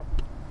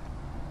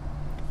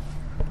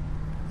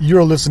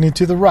You're listening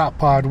to the Rock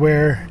Pod,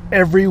 where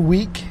every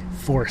week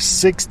for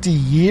 60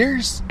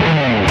 years... we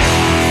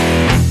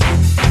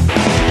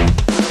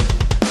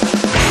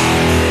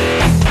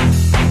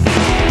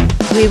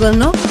will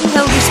not be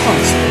held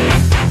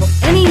responsible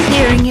for any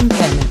hearing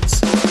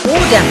impairments or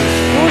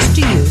damage caused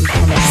to you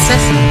from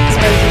excessive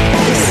exposure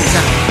to this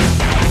sound.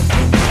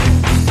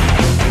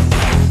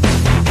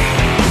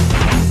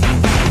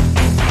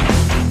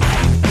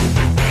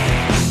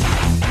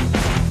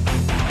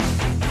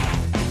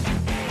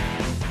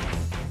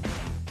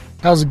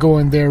 How's it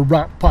going there,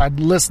 Rock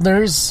Pod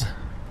listeners?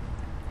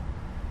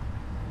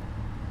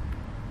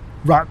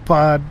 Rock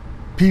Pod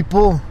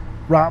people,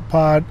 Rock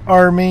Pod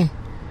Army,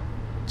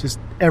 just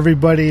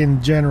everybody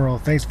in general.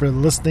 Thanks for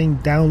listening,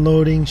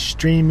 downloading,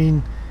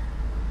 streaming,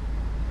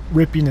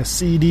 ripping a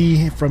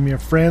CD from your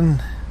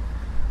friend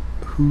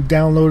who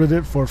downloaded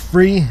it for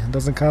free. It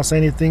doesn't cost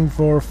anything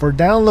for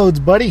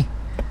downloads, buddy.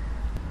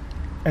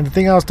 And the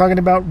thing I was talking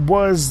about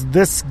was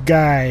this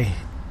guy,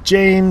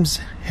 James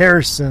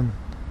Harrison.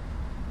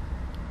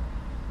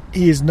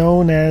 He is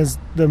known as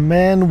the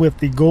man with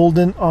the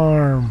golden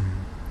arm.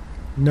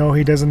 No,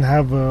 he doesn't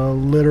have a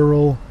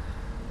literal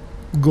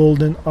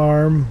golden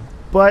arm.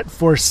 But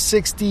for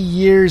 60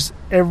 years,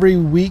 every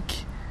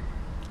week,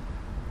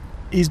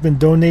 he's been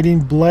donating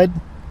blood.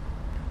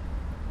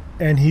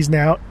 And he's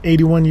now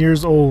 81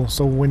 years old.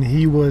 So when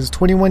he was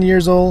 21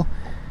 years old,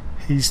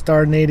 he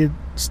started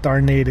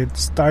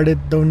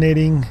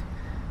donating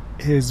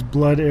his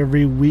blood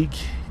every week.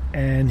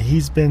 And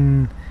he's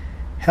been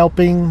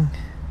helping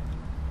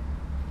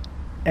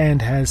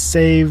and has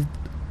saved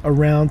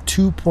around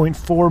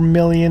 2.4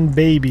 million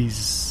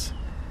babies.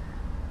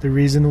 The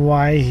reason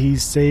why he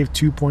saved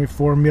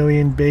 2.4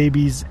 million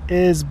babies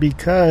is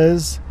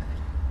because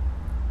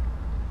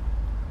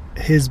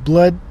his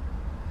blood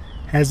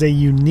has a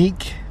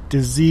unique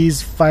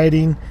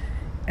disease-fighting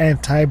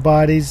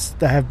antibodies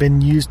that have been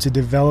used to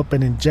develop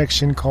an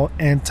injection called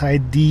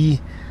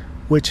Anti-D,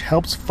 which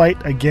helps fight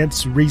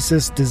against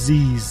rhesus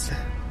disease.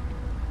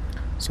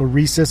 So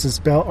rhesus is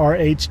spelled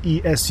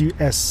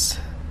R-H-E-S-U-S.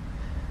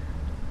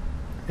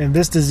 And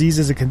this disease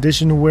is a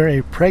condition where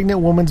a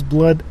pregnant woman's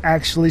blood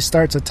actually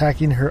starts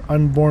attacking her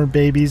unborn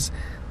baby's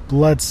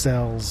blood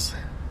cells.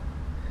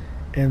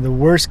 In the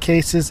worst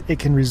cases, it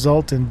can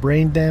result in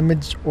brain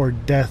damage or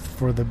death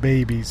for the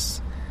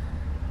babies.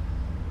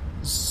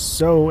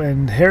 So,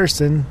 and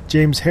Harrison,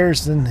 James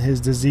Harrison,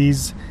 his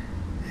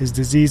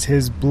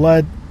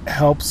blood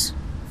helps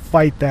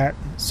fight that,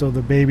 so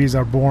the babies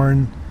are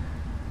born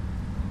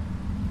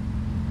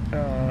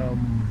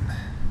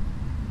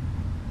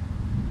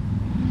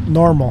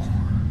normal,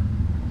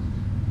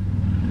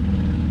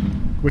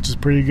 which is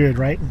pretty good,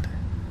 right?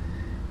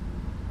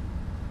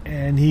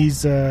 And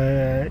he's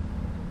this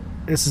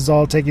is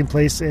all taking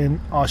place in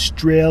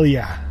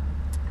Australia,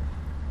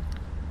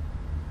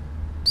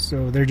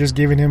 so they're just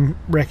giving him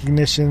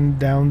recognition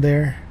down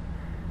there.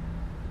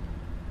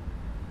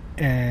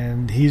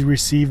 And he's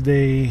received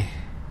he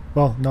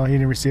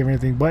didn't receive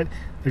anything, but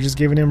they're just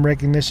giving him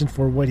recognition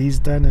for what he's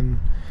done and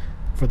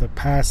for the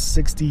past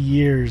 60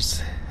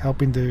 years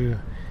helping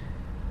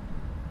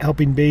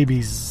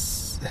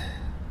babies,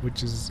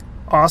 which is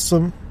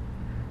awesome.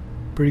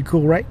 Pretty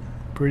cool, right?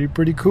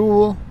 Pretty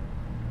cool.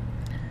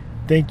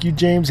 Thank you,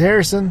 James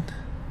Harrison.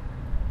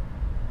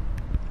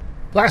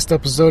 Last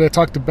episode I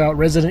talked about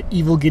Resident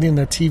Evil getting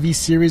a TV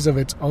series of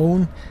its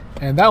own,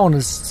 and that one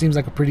seems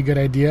like a pretty good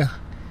idea.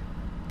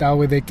 That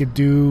way they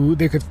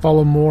could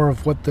follow more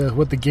of what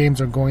the games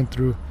are going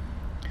through.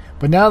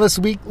 But now this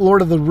week,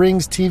 Lord of the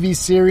Rings TV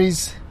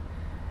series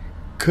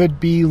could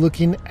be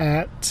looking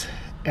at,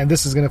 and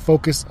this is going to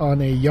focus on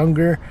a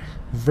younger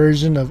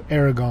version of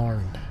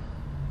Aragorn.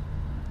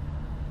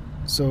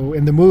 So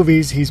in the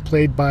movies, he's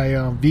played by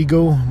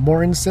Viggo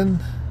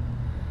Mortensen.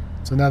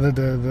 So now that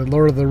the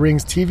Lord of the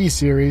Rings TV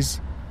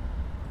series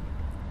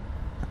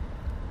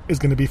is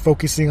going to be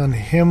focusing on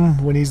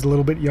him when he's a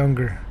little bit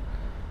younger.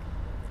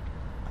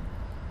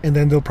 And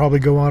then they'll probably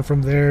go on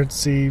from there and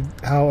see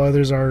how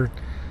others are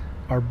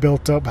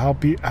built up,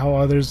 how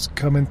others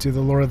come into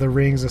the Lord of the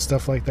Rings and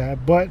stuff like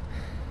that. But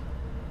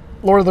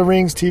Lord of the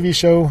Rings TV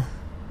show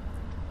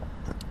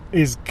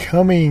is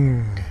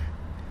coming.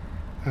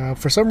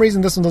 For some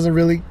reason, this one doesn't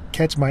really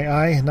catch my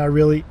eye. Not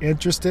really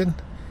interested.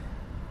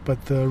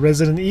 But the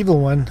Resident Evil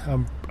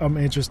one, I'm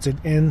interested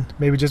in.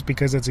 Maybe just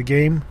because it's a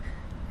game,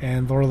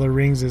 and Lord of the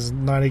Rings is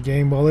not a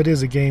game. Well, it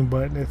is a game,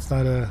 but it's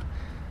not a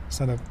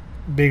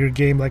bigger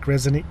game like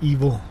Resident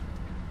Evil.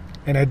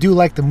 And I do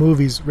like the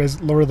movies,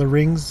 Lord of the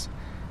Rings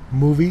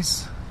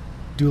movies.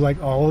 Do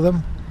like all of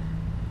them.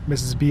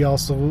 Mrs. B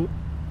also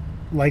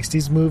likes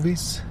these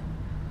movies,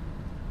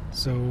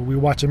 so we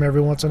watch them every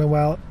once in a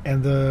while.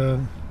 And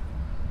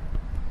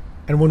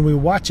when we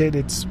watch it,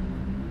 it's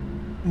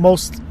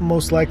most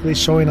likely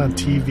showing on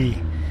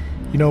TV.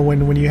 You know,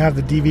 when you have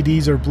the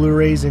DVDs or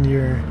Blu-rays in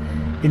your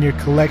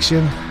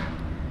collection,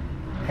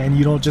 and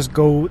you don't just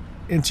go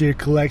into your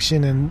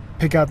collection and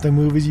pick out the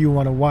movies you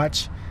want to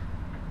watch.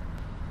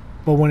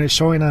 But when it's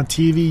showing on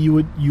TV,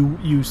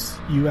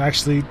 you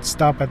actually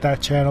stop at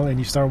that channel and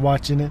you start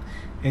watching it,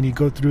 and you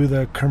go through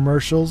the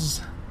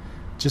commercials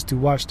just to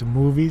watch the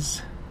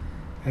movies.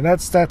 And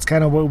that's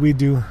kind of what we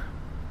do.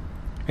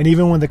 And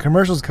even when the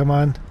commercials come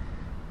on,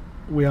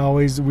 we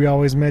always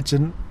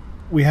mention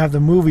we have the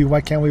movie.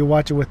 Why can't we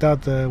watch it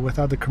without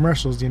the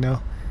commercials? You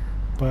know.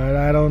 But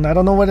I don't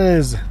know what it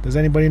is. Does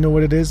anybody know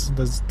what it is?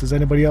 Does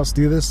anybody else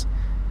do this?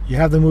 You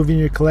have the movie in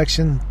your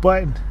collection,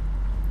 but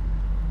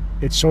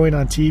it's showing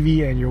on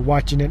TV and you're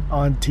watching it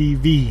on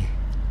TV.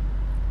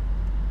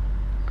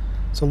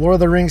 So Lord of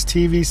the Rings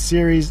TV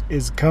series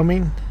is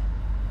coming.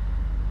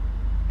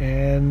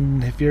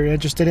 And if you're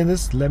interested in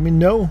this, let me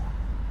know.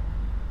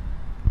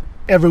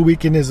 Every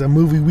weekend is a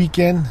movie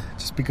weekend,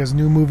 just because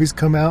new movies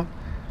come out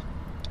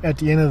at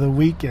the end of the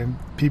week and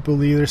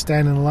people either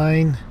stand in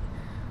line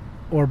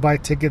or buy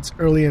tickets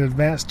early in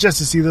advance just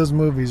to see those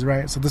movies,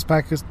 right? So this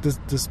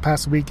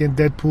past weekend,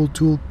 Deadpool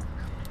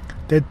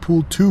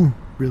 2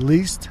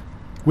 released.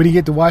 We didn't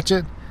get to watch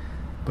it,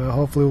 but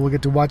hopefully we'll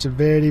get to watch it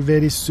very,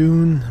 very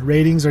soon.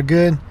 Ratings are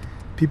good.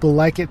 People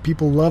like it.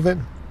 People love it.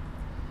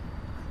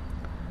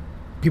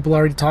 People are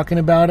already talking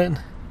about it.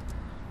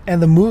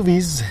 And the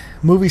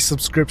movie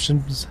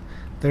subscriptions,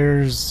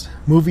 there's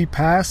Movie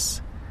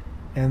Pass,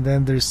 and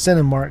then there's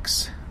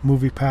Cinemark's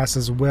Movie Pass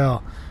as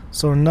well.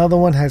 So another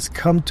one has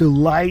come to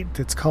light.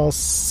 It's called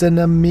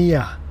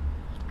Sinemia.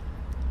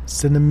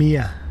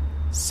 Sinemia.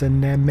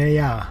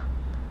 Sinemia.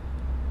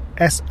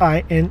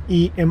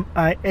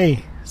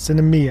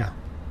 Sinemia.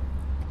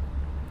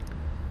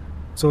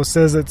 So it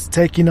says it's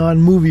taking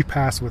on Movie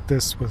Pass with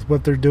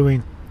what they're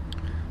doing.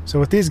 So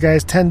with these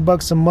guys,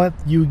 $10 a month,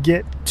 you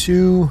get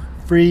 2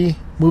 free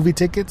movie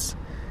tickets,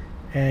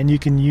 and you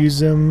can use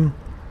them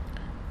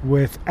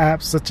with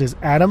apps such as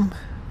Atom,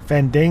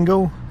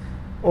 Fandango,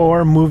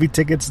 or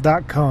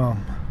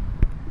movietickets.com.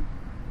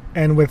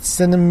 And with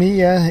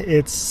Sinemia,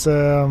 it's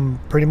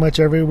pretty much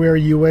everywhere: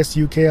 US,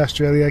 UK,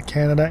 Australia,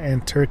 Canada,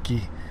 and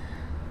Turkey.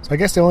 So I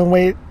guess the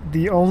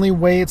only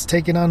way it's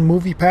taking on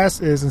Movie Pass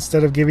is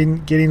instead of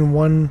getting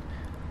one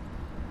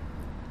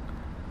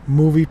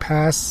Movie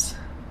Pass.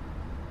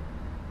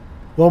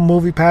 Well,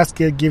 Movie Pass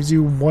gives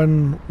you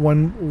one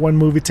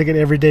movie ticket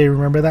every day.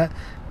 Remember that?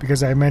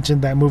 Because I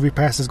mentioned that Movie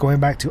Pass is going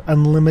back to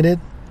unlimited,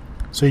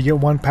 so you get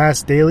one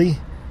pass daily.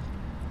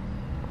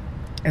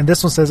 And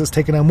this one says it's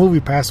taking on Movie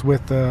Pass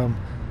with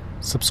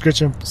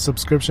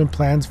subscription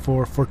plans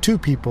for 2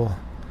 people.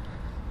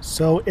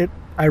 So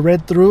I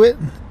read through it,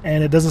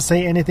 and it doesn't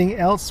say anything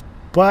else.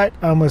 But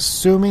I'm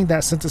assuming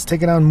that since it's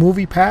taking on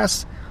Movie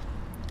Pass,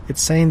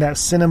 it's saying that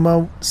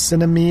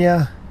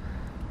Sinemia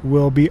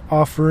will be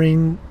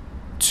offering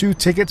 2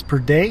 tickets per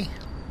day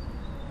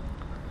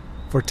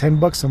for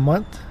 $10 a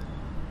month.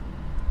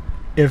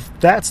 If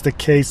that's the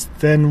case,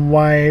 then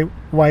why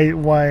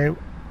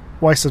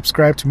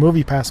subscribe to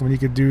Movie Pass when you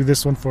could do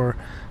this one for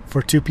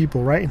 2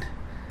 people, right?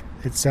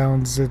 It's a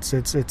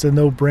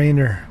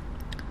no-brainer.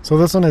 So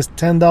this one is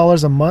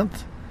 $10 a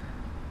month,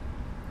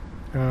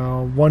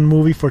 1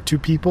 movie for 2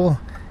 people,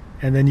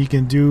 and then you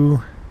can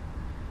do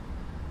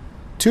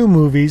 2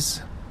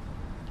 movies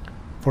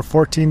for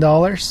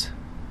 $14.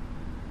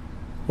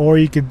 Or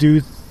you could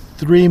do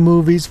 3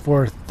 movies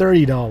for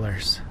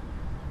 $30.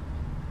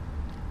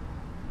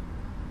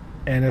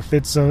 And if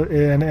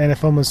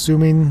if I'm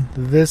assuming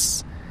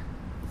this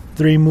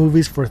 3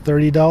 movies for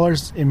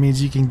 $30, it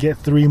means you can get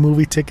 3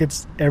 movie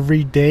tickets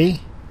every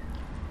day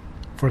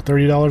for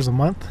 $30 a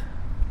month.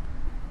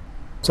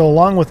 So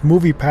along with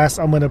Movie Pass,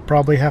 I'm going to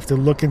probably have to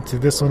look into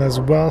this one as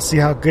well, see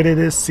how good it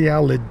is, see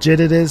how legit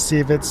it is, see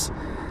if it's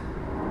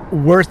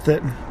worth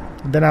it.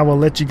 Then I will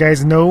let you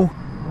guys know.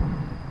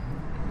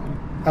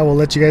 I will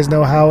let you guys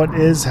know how it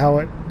is, how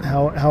it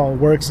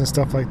works and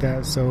stuff like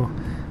that. So,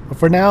 but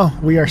for now,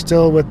 we are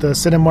still with the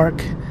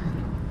Cinemark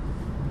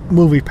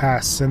Movie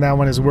Pass, and that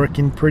one is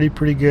working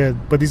pretty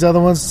good. But these other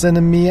ones,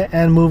 Sinemia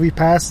and Movie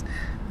Pass,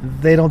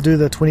 they don't do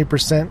the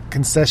 20%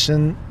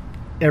 concession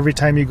every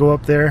time you go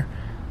up there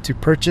to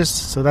purchase.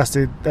 So that's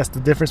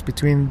the difference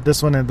between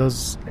this one and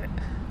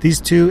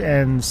these 2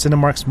 and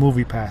Cinemark's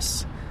Movie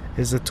Pass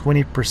is a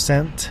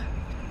 20%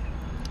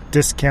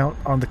 discount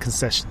on the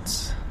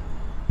concessions.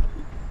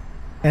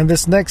 And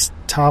this next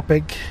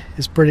topic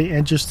is pretty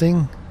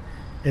interesting.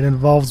 It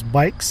involves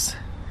bikes,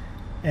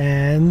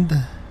 and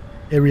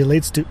it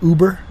relates to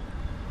Uber.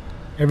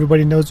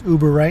 Everybody knows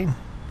Uber, right?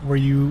 Where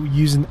you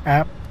use an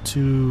app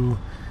to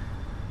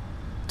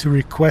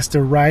request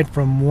a ride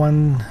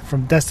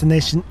from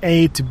destination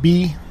A to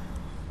B,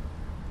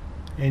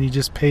 and you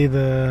just pay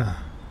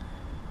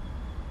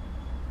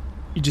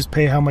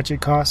how much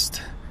it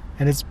costs,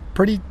 and it's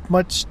pretty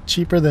much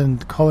cheaper than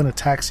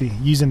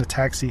using a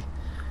taxi.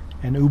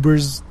 And Uber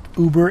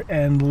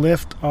and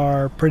Lyft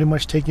are pretty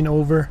much taking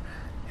over,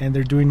 and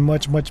they're doing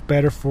much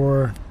better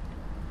for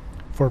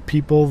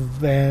people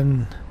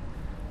than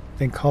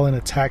calling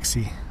a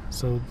taxi.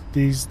 So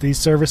these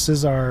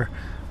services are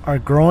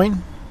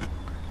growing.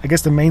 I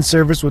guess the main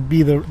service would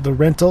be the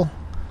rental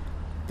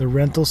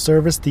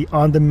service, the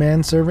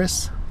on-demand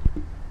service.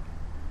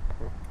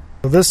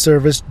 So this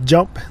service,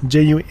 Jump,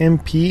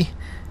 J-U-M-P,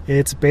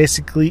 it's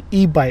basically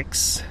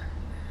e-bikes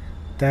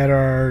that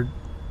are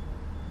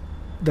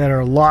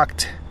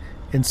locked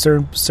in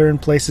certain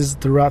places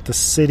throughout the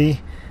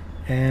city,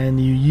 and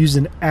you use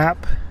an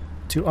app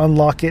to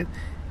unlock it,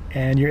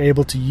 and you're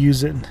able to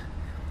use it,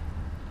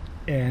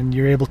 and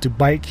you're able to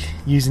bike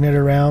using it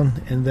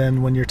around. And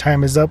then when your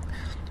time is up,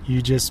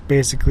 you just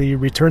basically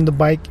return the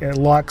bike, it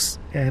locks,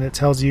 and it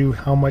tells you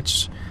how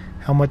much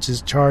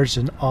is charged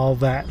and all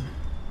that.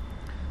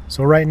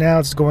 So right now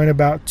it's going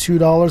about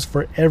 $2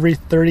 for every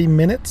 30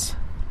 minutes,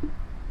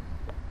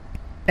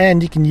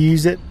 and you can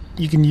use it.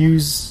 You can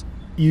use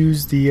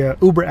the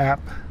Uber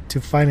app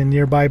to find a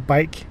nearby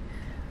bike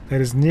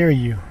that is near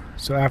you.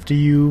 So after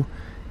you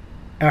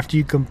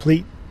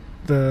complete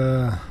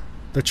the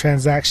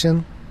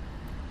transaction,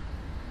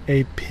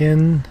 a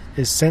pin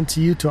is sent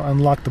to you to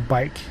unlock the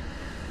bike,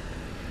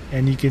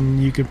 and you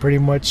can pretty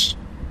much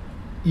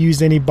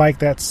use any bike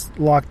that's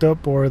locked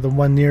up or the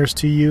one nearest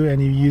to you,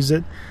 and you use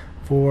it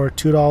for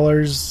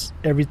 $2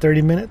 every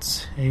 30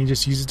 minutes, and you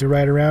just use it to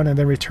ride around and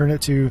then return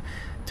it to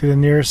the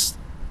nearest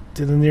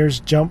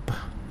jump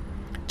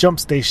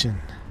station.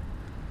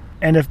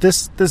 And if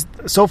this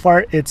so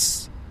far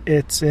it's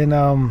in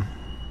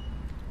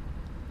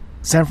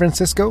San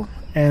Francisco,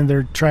 and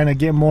they're trying to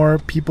get more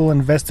people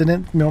invested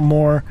in it,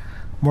 more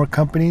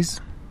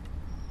companies,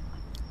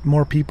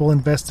 more people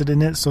invested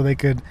in it, so they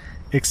could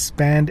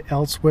expand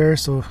elsewhere,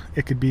 so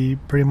it could be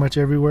pretty much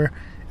everywhere.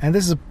 And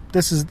this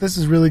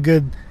is really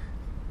good.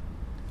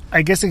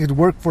 I guess it could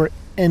work for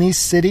any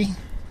city,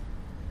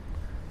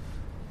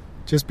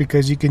 just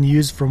because you can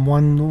use from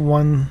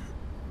one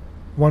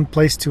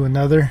place to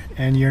another,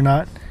 and you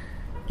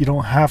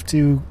don't have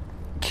to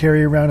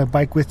carry around a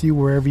bike with you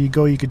wherever you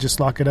go. You could just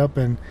lock it up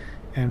and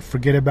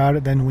forget about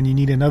it. Then when you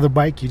need another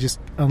bike, you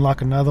just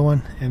unlock another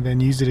one and then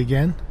use it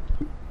again.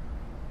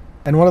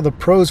 And one of the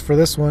pros for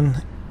this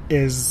one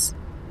is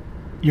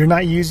you're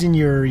not using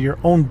your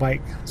own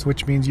bike, so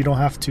which means you don't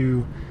have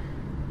to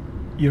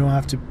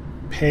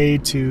pay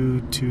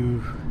to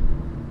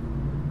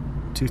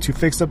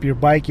fix up your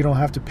bike. You don't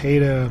have to pay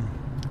to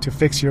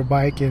fix your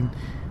bike, and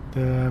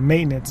the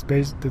maintenance,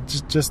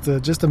 just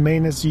the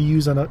maintenance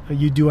you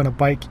do on a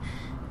bike,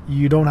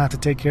 you don't have to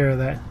take care of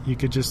that. You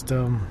could just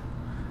the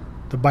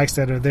bikes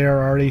that are there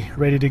are already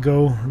ready to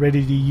go,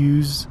 ready to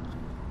use,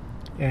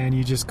 and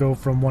you just go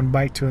from one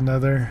bike to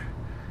another.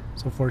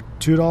 So for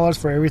 $2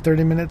 for every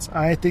 30 minutes,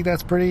 I think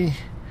that's pretty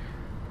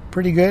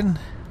good.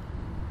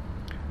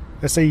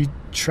 Let's say you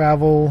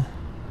travel.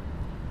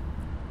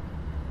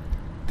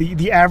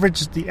 The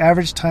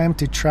average time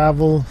to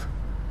travel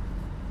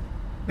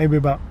maybe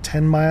about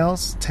 10,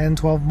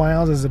 12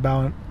 miles is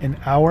about an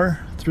hour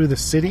through the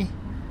city.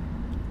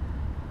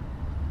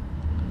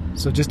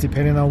 So just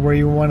depending on where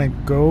you want to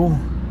go,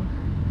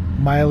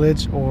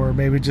 mileage, or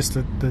maybe just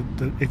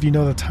the if you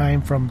know the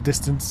time from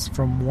distance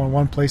from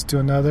one place to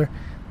another,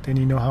 then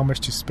you know how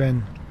much to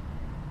spend.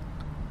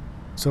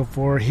 So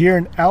for here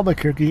in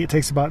Albuquerque, it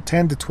takes about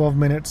 10 to 12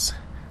 minutes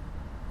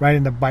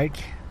riding the bike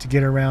to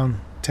get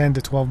around 10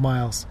 to 12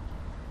 miles.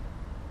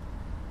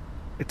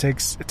 It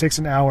takes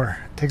an hour.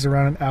 It takes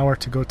around an hour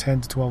to go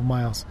 10 to 12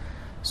 miles.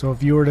 So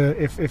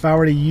if I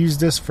were to use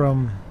this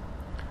from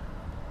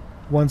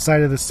one side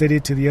of the city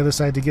to the other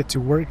side to get to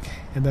work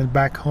and then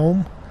back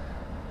home,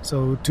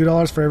 so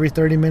 $2 for every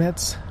 30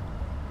 minutes,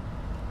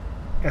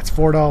 that's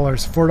 $4.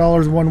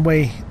 $4 one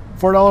way.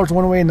 $4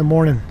 one way in the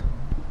morning.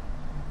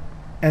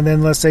 And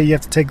then let's say you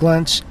have to take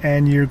lunch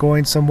and you're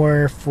going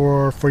somewhere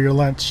for your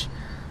lunch.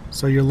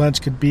 So your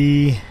lunch could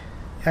be,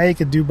 you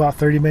could do about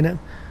 30 minute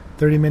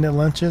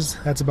lunches.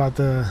 That's about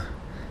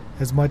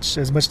as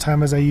much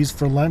time as I use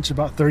for lunch,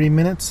 about 30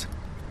 minutes.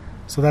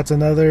 So that's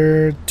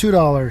another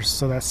 $2.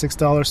 So that's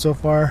 $6 so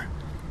far.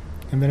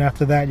 And then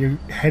after that, you're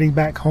heading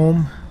back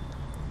home.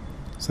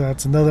 So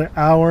that's another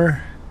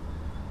hour.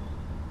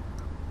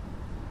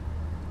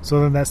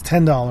 So then that's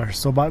 $10.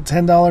 So about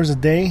 $10 a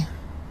day.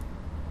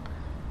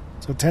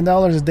 So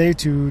 $10 a day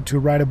to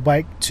ride a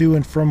bike to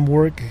and from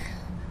work,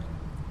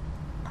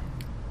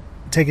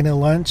 taking a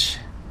lunch,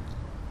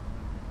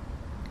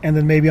 and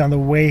then maybe on the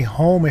way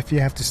home, if you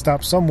have to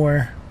stop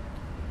somewhere,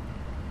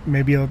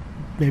 maybe you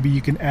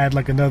can add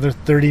like another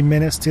 30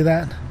 minutes to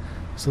that.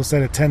 So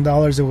instead of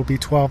 $10, it will be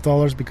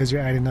 $12 because you're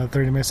adding another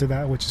 30 minutes to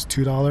that, which is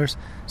 $2.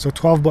 So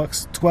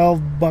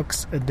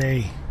 $12 a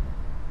day.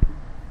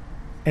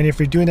 And if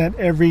you're doing that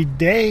every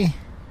day,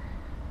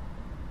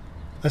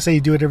 let's say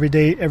you do it every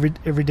day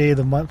of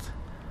the month,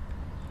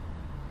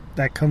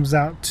 that comes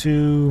out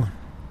to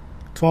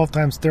 12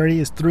 times 30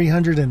 is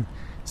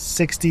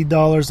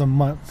 $360 a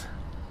month.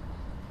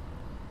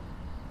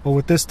 But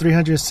with this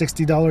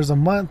 $360 a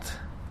month,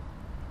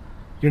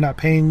 you're not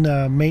paying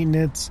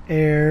maintenance,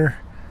 air,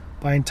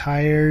 buying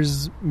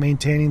tires,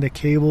 maintaining the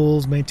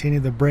cables,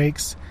 maintaining the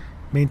brakes,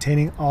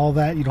 maintaining all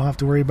that. You don't have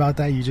to worry about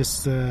that. You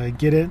just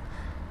get it,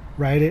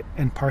 ride it,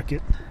 and park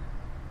it.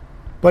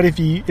 But if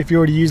you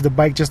were to use the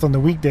bike just on the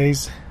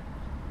weekdays,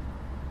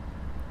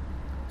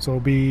 so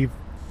it'll be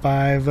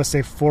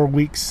 4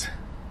 weeks.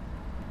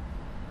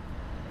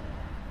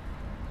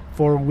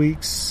 4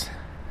 weeks.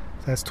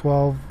 That's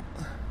 12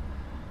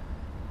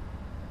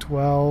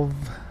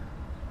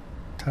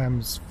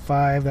 times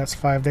 5. That's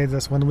 5 days.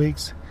 That's 1 week.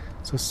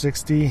 So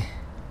 60.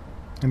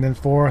 And then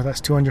 4.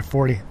 That's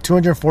 $240.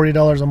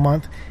 $240 a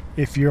month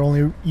if you're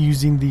only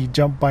using the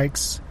jump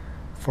bikes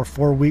for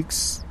 4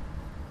 weeks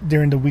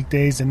during the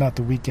weekdays and not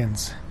the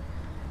weekends.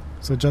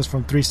 So just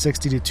from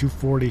 $360 to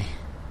 $240.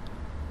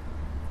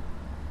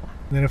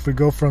 And then if we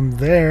go from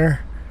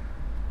there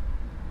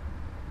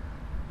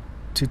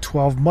to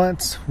 12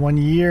 months, 1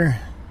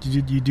 year,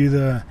 you do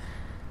the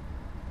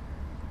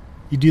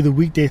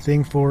weekday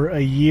thing for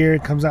a year.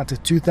 It comes out to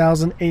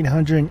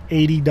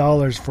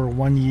 $2,880 for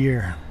 1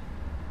 year.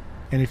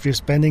 And if you're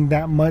spending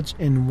that much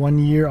in 1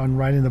 year on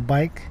riding the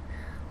bike,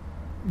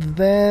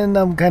 then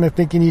I'm kind of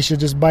thinking you should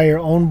just buy your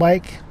own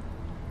bike,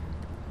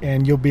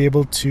 and you'll be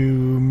able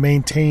to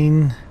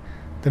maintain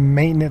the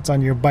maintenance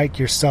on your bike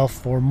yourself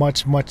for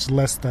much, much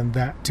less than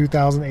that,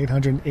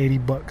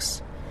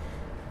 $2,880.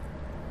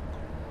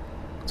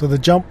 So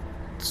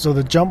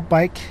the jump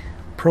bike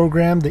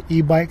program, the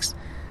e-bikes,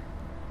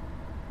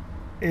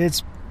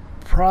 it's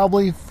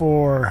probably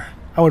for,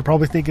 I would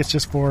probably think it's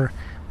just for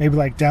maybe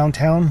like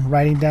downtown,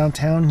 riding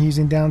downtown,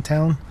 using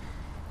downtown,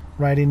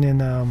 riding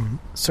in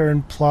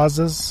certain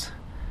plazas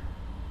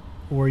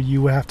where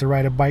you would have to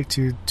ride a bike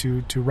to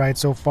ride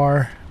so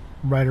far,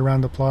 ride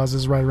around the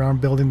plazas, ride around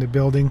building to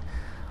building.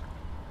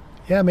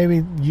 Yeah,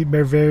 maybe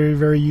they're very,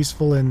 very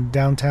useful in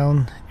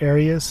downtown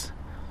areas.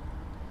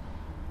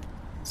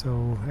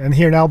 So, and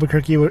here in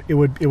Albuquerque, it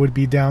would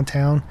be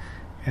downtown,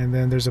 and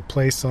then there's a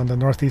place on the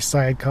northeast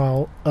side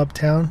called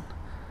Uptown.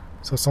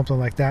 So something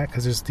like that,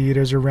 because there's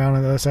theaters around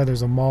on the other side.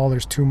 There's a mall.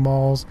 There's 2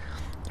 malls.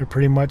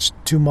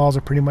 Two malls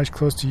are pretty much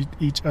close to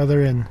each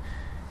other, and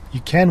you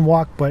can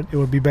walk, but it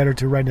would be better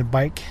to ride a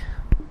bike.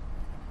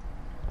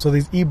 So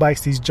these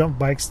e-bikes, these jump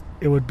bikes,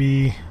 it would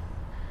be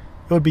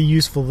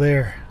useful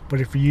there. But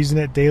if you're using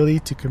it daily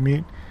to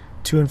commute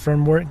to and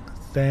from work,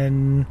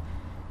 then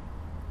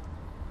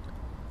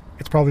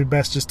it's probably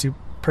best just to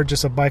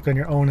purchase a bike on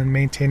your own and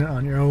maintain it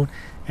on your own,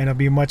 and it'll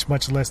be much,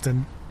 much less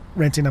than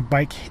renting a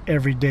bike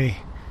every day.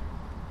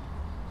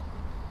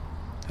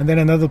 And then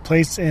another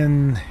place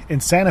in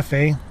Santa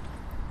Fe,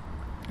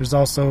 there's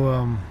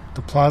also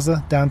the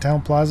plaza,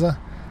 downtown plaza,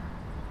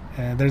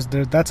 and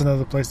that's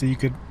another place that you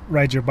could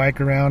ride your bike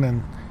around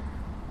and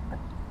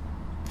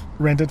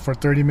rent it for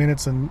 30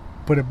 minutes and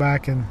put it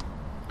back, and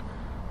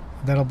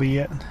that'll be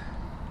it.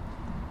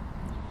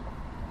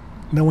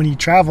 Now when you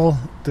travel,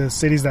 the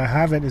cities that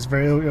have it,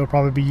 it'll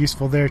probably be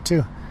useful there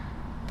too.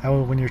 That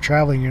way when you're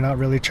traveling, you're not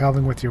really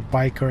traveling with your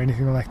bike or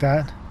anything like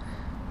that,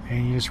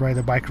 and you just ride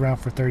the bike around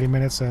for 30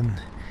 minutes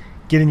and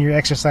get in your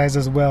exercise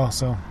as well.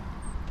 So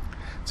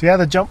yeah,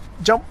 the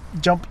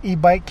jump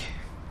e-bike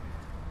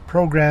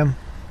program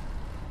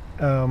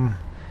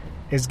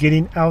is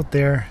getting out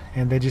there,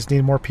 and they just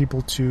need more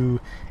people to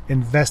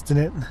invest in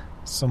it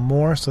some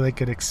more so they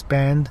could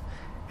expand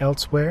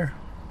elsewhere.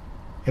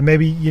 And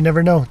maybe, you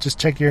never know, just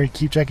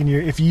keep checking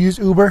if you use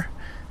Uber,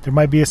 there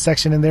might be a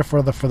section in there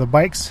for the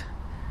bikes.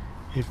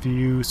 If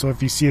you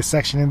see a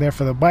section in there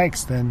for the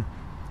bikes, then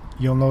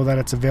you'll know that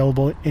it's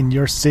available in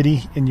your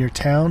city, in your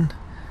town,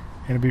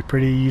 and it'll be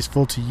pretty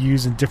useful to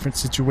use in different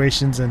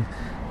situations, and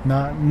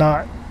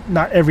not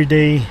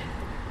everyday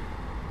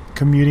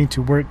commuting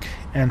to work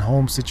and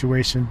home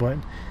situation, but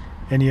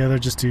any other,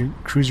 just to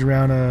cruise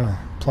around a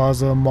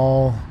plaza,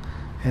 mall,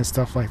 and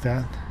stuff like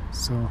that.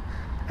 So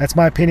that's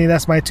my opinion.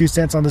 That's my 2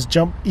 cents on this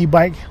jump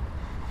e-bike.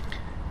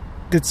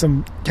 Did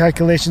some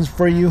calculations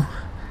for you,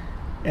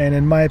 and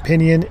in my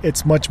opinion,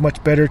 it's much,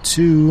 much better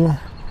to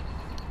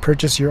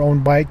purchase your own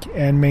bike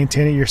and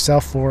maintain it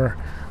yourself for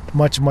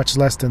much, much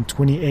less than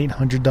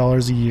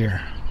 $2,800 a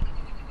year.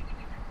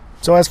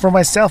 So as for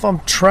myself,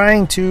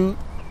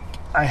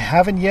 I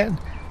haven't yet,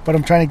 but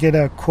I'm trying to get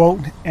a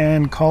quote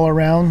and call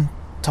around,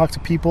 talk to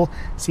people,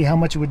 see how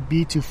much it would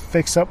be to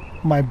fix up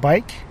my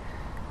bike.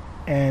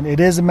 And it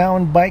is a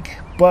mountain bike,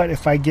 but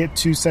if I get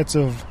two sets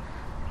of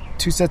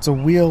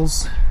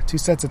wheels, 2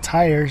 sets of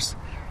tires,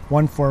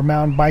 one for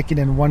mountain biking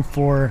and one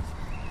for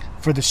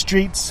the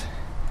streets,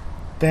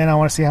 then I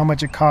want to see how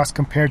much it costs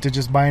compared to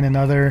just buying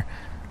a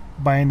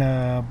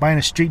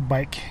street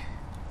bike,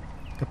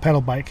 a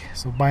pedal bike.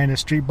 So buying a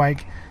street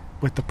bike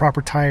with the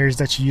proper tires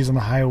that you use on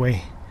the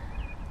highway.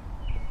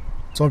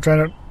 So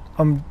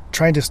I'm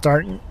trying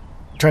to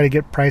try to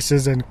get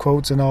prices and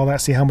quotes and all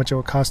that, see how much it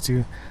will cost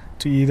to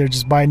either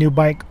just buy a new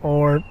bike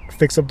or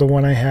fix up the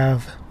one I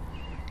have.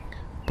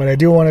 But I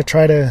do want to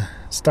try to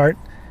start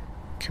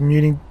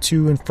commuting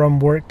to and from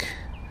work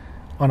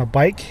on a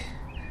bike,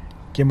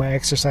 get my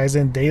exercise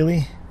in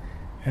daily,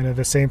 and at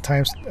the same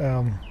time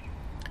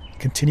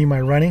continue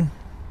my running.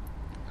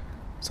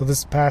 So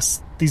these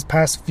past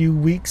few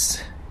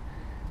weeks,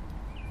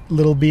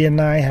 Little B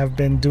and I have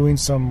been doing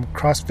some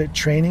CrossFit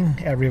training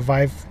at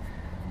Revive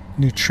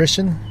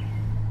Nutrition.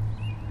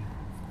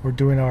 We're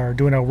doing our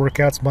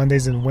workouts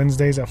Mondays and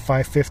Wednesdays at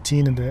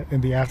 5:15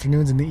 in the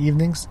afternoons and the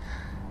evenings.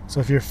 So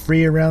if you're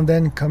free around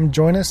then, come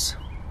join us.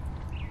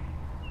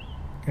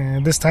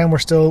 And this time we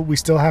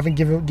still haven't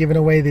given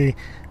away the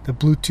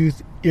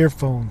Bluetooth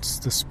earphones,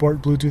 the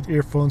sport Bluetooth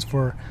earphones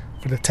for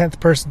the 10th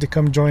person to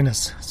come join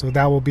us. So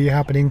that will be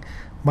happening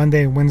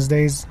Monday and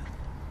Wednesdays.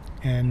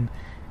 And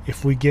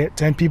if we get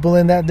 10 people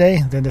in that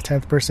day, then the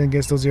 10th person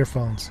gets those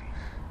earphones.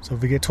 So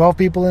if we get 12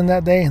 people in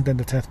that day, then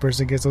the 10th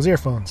person gets those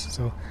earphones.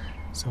 So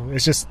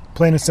it's just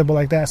plain and simple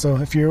like that. So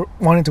if you're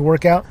wanting to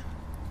work out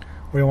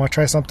or you want to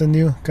try something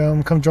new,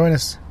 come join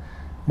us.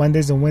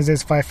 Mondays and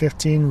Wednesdays,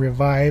 5:15,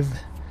 Revive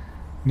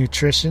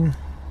Nutrition.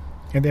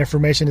 And the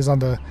information is on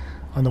the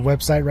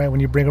website, right? When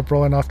you bring up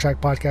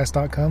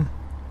rollingofftrackpodcast.com.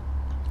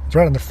 It's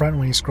right on the front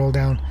when you scroll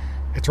down.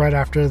 It's right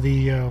after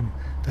the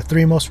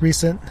 3 most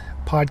recent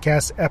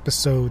podcast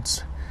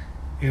episodes.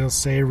 It'll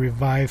say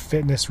Revive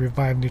Fitness,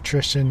 Revive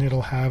Nutrition.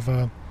 It'll have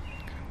a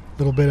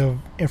little bit of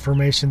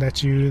information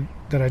that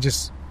I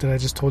just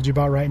told you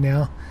about right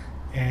now,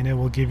 and it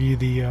will give you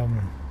the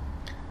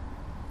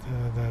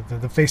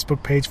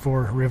Facebook page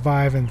for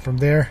Revive, and from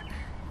there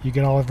you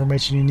get all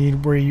information you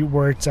need,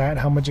 where it's at,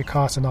 how much it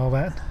costs, and all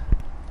that.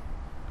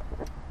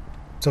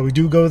 So we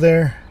do go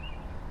there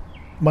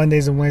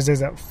Mondays and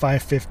Wednesdays at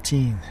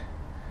 5:15.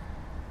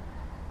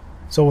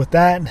 So with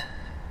that,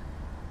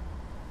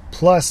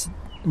 plus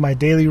my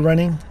daily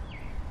running,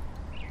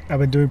 I've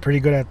been doing pretty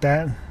good at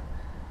that.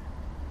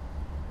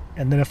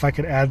 And then if I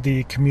could add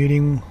the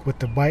commuting with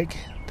the bike,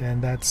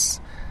 then that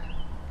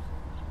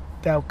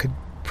could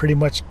pretty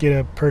much get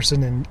a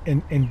person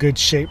in good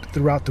shape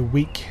throughout the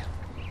week.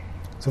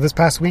 So this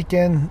past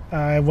weekend,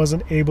 I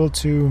wasn't able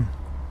to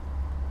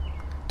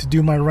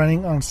do my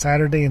running on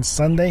Saturday and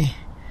Sunday,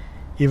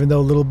 even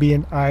though Little B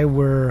and I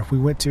we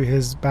went to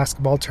his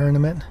basketball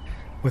tournament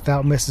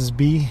without Mrs.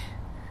 B.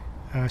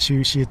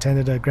 She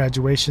attended a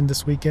graduation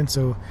this weekend,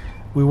 so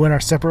we went our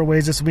separate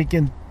ways this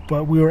weekend.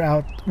 But we were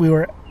out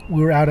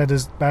at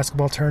his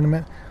basketball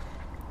tournament,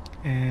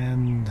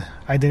 and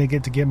I didn't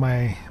get to get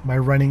my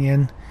running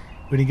in.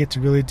 We didn't get to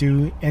really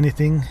do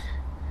anything.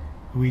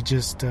 We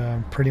just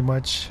pretty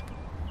much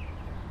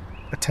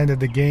attended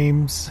the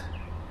games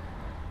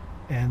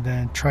and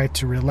then tried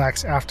to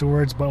relax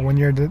afterwards. But when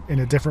you're in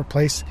a different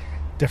place,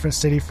 different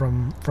city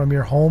from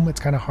your home,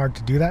 it's kind of hard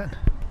to do that.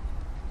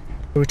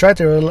 We tried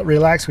to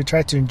relax, we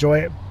tried to enjoy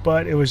it,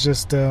 but it was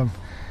just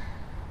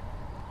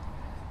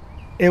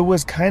it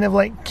was kind of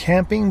like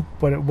camping,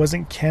 but it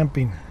wasn't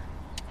camping.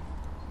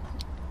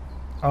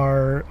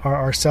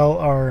 Our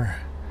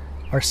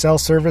cell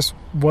service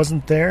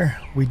wasn't there.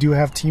 We do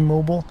have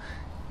T-Mobile,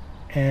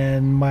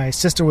 and my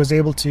sister was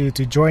able to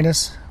join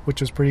us,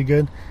 which was pretty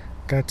good.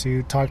 Got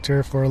to talk to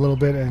her for a little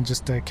bit and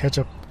just catch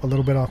up a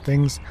little bit on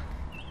things.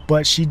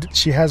 But she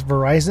has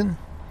Verizon,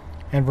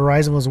 and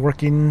Verizon was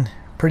working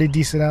pretty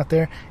decent out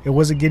there. It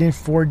wasn't getting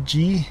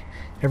 4G.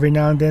 Every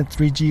now and then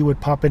 3G would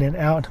pop in and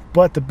out,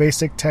 but the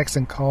basic text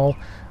and call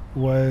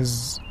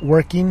was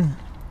working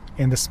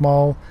in the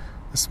small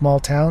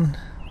town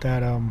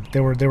that they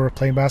were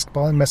playing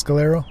basketball in,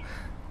 Mescalero.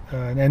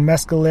 And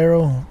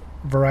Mescalero,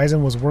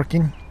 Verizon was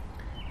working,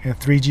 and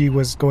 3G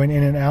was going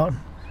in and out,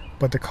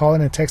 but the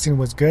calling and texting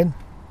was good.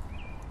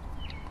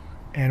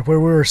 And where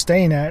we were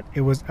staying at,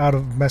 it was out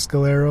of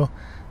Mescalero,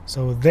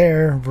 so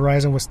there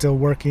Verizon was still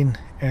working,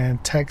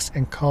 and text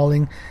and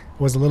calling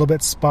was a little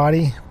bit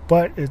spotty,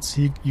 but it's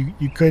you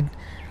could,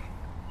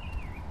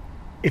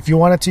 if you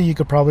wanted to, you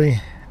could probably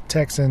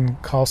text and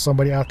call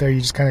somebody out there.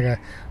 You just kind of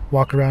gotta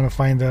walk around and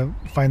find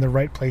the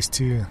right place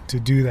to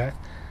do that.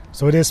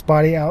 So it is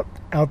spotty out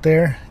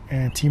there,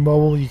 and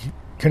T-Mobile, you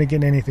couldn't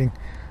get anything.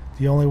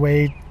 The only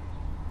way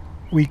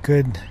we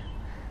could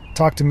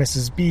talk to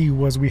Mrs. B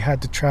was we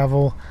had to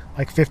travel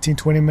like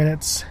 15-20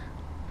 minutes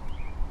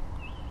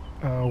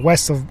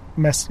west of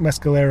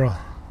Mescalero,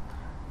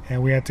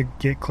 and we had to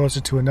get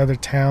closer to another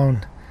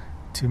town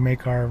to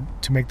make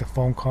the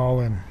phone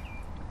call and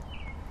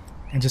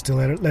just to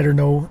let her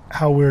know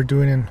how we were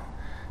doing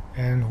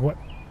and what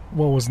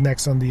was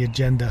next on the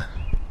agenda.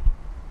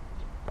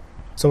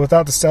 So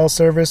without the cell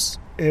service,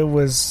 it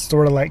was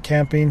sort of like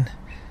camping,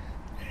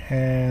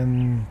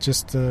 and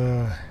just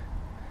there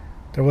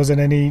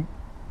wasn't any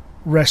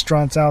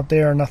restaurants out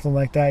there or nothing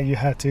like that. You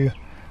had to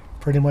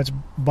pretty much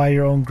buy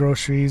your own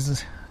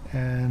groceries,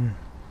 and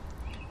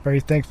very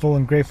thankful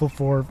and grateful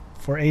for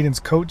Aiden's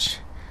coach.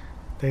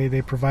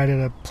 They provided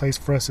a place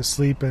for us to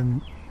sleep,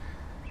 and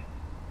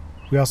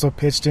we also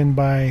pitched in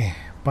by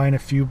buying a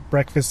few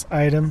breakfast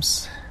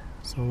items.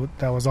 So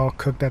that was all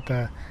cooked at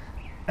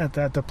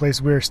the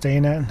place we were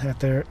staying at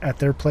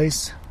their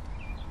place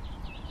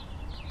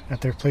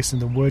in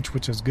the woods,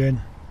 which was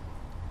good.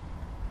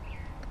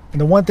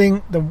 And the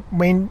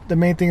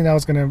main thing that I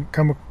was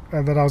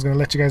gonna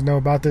let you guys know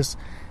about this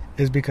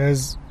is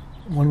because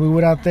when we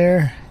went out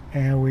there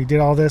and we did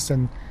all this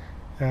and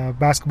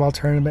basketball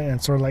tournament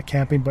and sort of like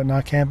camping but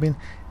not camping,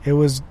 it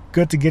was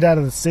good to get out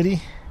of the city.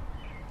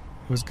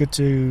 It was good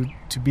to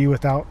be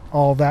without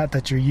all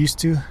that you're used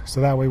to, so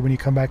that way when you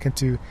come back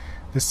into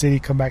the city,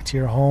 come back to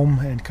your home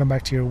and come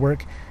back to your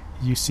work,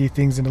 you see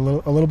things in a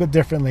little bit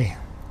differently.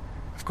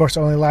 Of course, it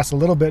only lasts a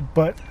little bit,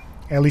 but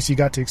at least you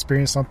got to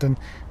experience something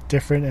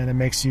different, and it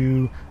makes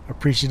you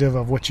appreciative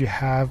of what you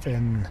have,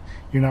 and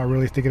you're not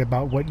really thinking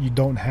about what you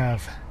don't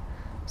have.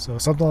 So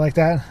something like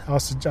that.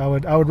 Also,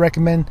 I would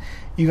recommend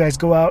you guys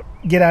go out,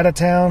 get out of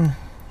town,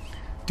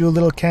 do a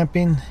little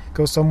camping,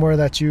 go somewhere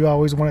that you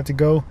always wanted to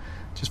go,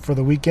 just for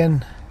the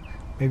weekend.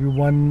 Maybe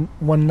one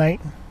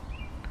night.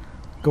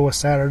 Go a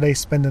Saturday,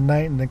 spend the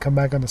night, and then come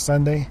back on the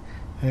Sunday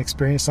and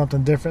experience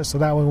something different. So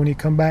that way, when you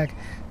come back,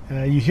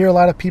 you hear a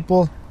lot of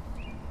people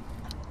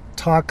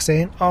talk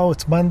saying, "Oh,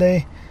 it's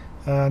Monday,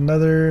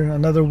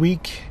 another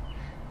week."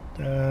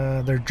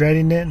 They're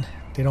dreading it.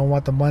 They don't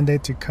want the Monday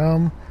to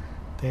come.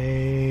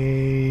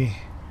 They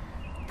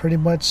pretty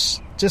much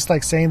just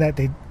like saying that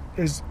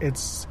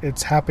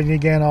it's happening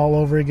again, all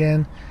over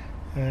again.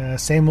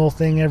 Same old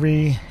thing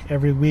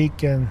every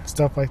week and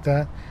stuff like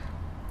that.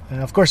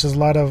 Of course,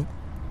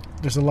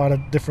 there's a lot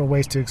of different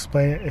ways to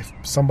explain it if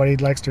somebody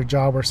likes their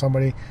job or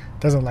somebody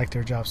doesn't like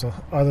their job. So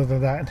other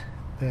than that,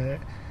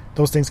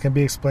 those things can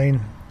be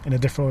explained in a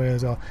different way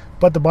as well.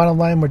 But the bottom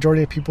line,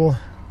 majority of people,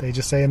 they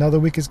just say another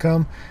week has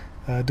come,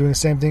 doing the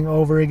same thing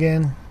over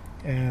again.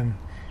 And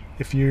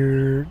if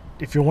you're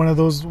one of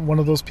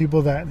those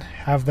people that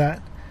have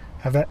that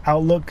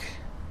outlook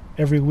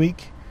every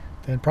week,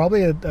 then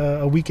probably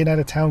a weekend out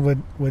of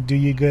town would do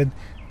you good.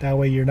 That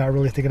way you're not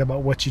really thinking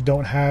about what you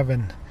don't have,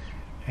 and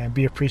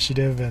be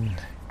appreciative and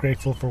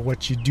grateful for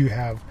what you do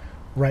have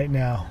right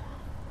now.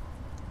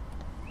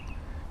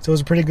 So it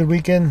was a pretty good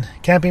weekend,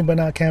 camping but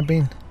not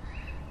camping.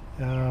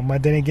 I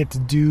didn't get to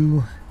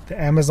do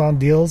the Amazon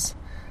deals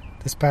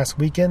this past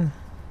weekend,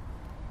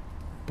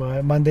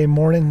 but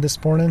this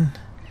morning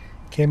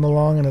came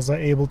along and I was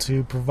able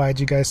to provide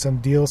you guys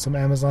some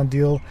Amazon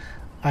deal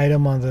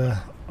item on the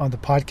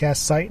podcast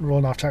site,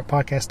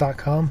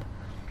 rollingofftrackpodcast.com,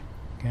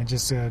 and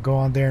just go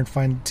on there and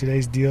find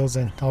today's deals,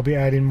 and I'll be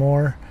adding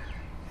more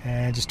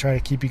and just try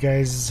to keep you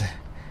guys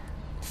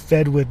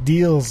fed with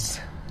deals.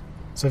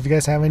 So if you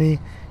guys have any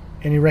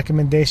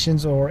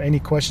recommendations or any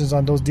questions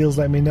on those deals,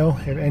 let me know.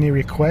 If any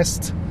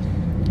requests,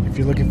 if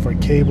you're looking for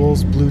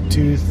cables,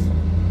 Bluetooth,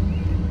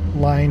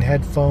 line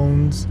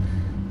headphones,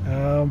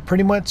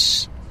 pretty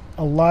much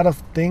a lot of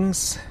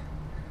things.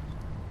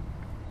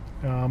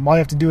 All you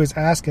have to do is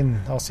ask, and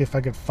I'll see if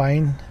I could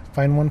find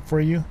one for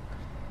you.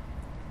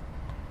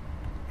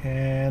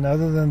 And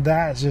other than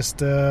that, it's just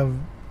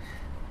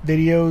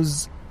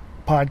videos,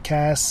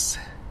 podcasts,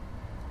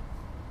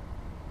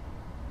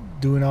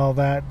 doing all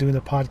that, doing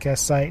the podcast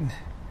site,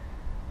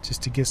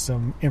 just to get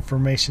some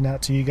information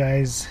out to you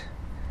guys,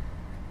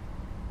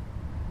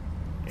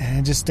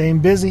 and just staying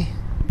busy.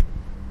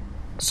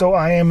 So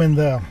I am in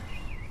the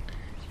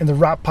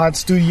Rock Pod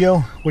studio,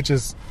 which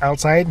is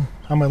outside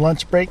on my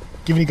lunch break,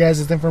 giving you guys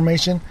this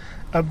information,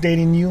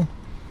 updating you.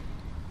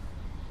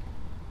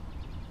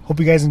 Hope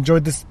you guys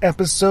enjoyed this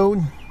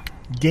episode.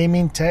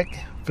 Gaming, tech,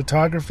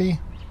 photography,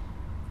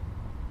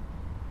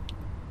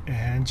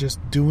 and just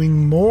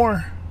doing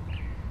more.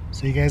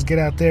 So you guys get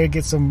out there,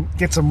 get some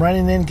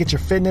running in, get your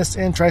fitness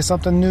in, try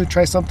something new,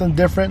 try something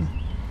different.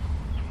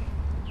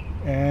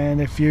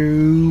 And if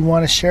you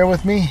want to share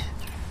with me,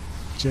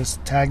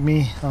 just tag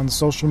me on the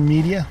social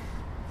media,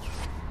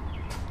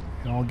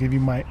 and I'll give you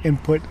my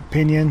input,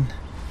 opinion,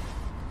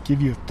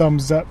 give you a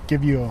thumbs up,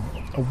 give you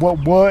a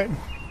what,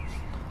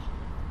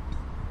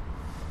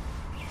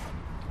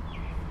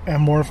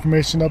 and more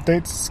information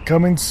updates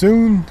coming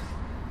soon.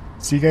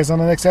 See you guys on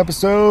the next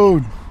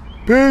episode.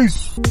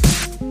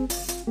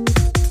 Peace.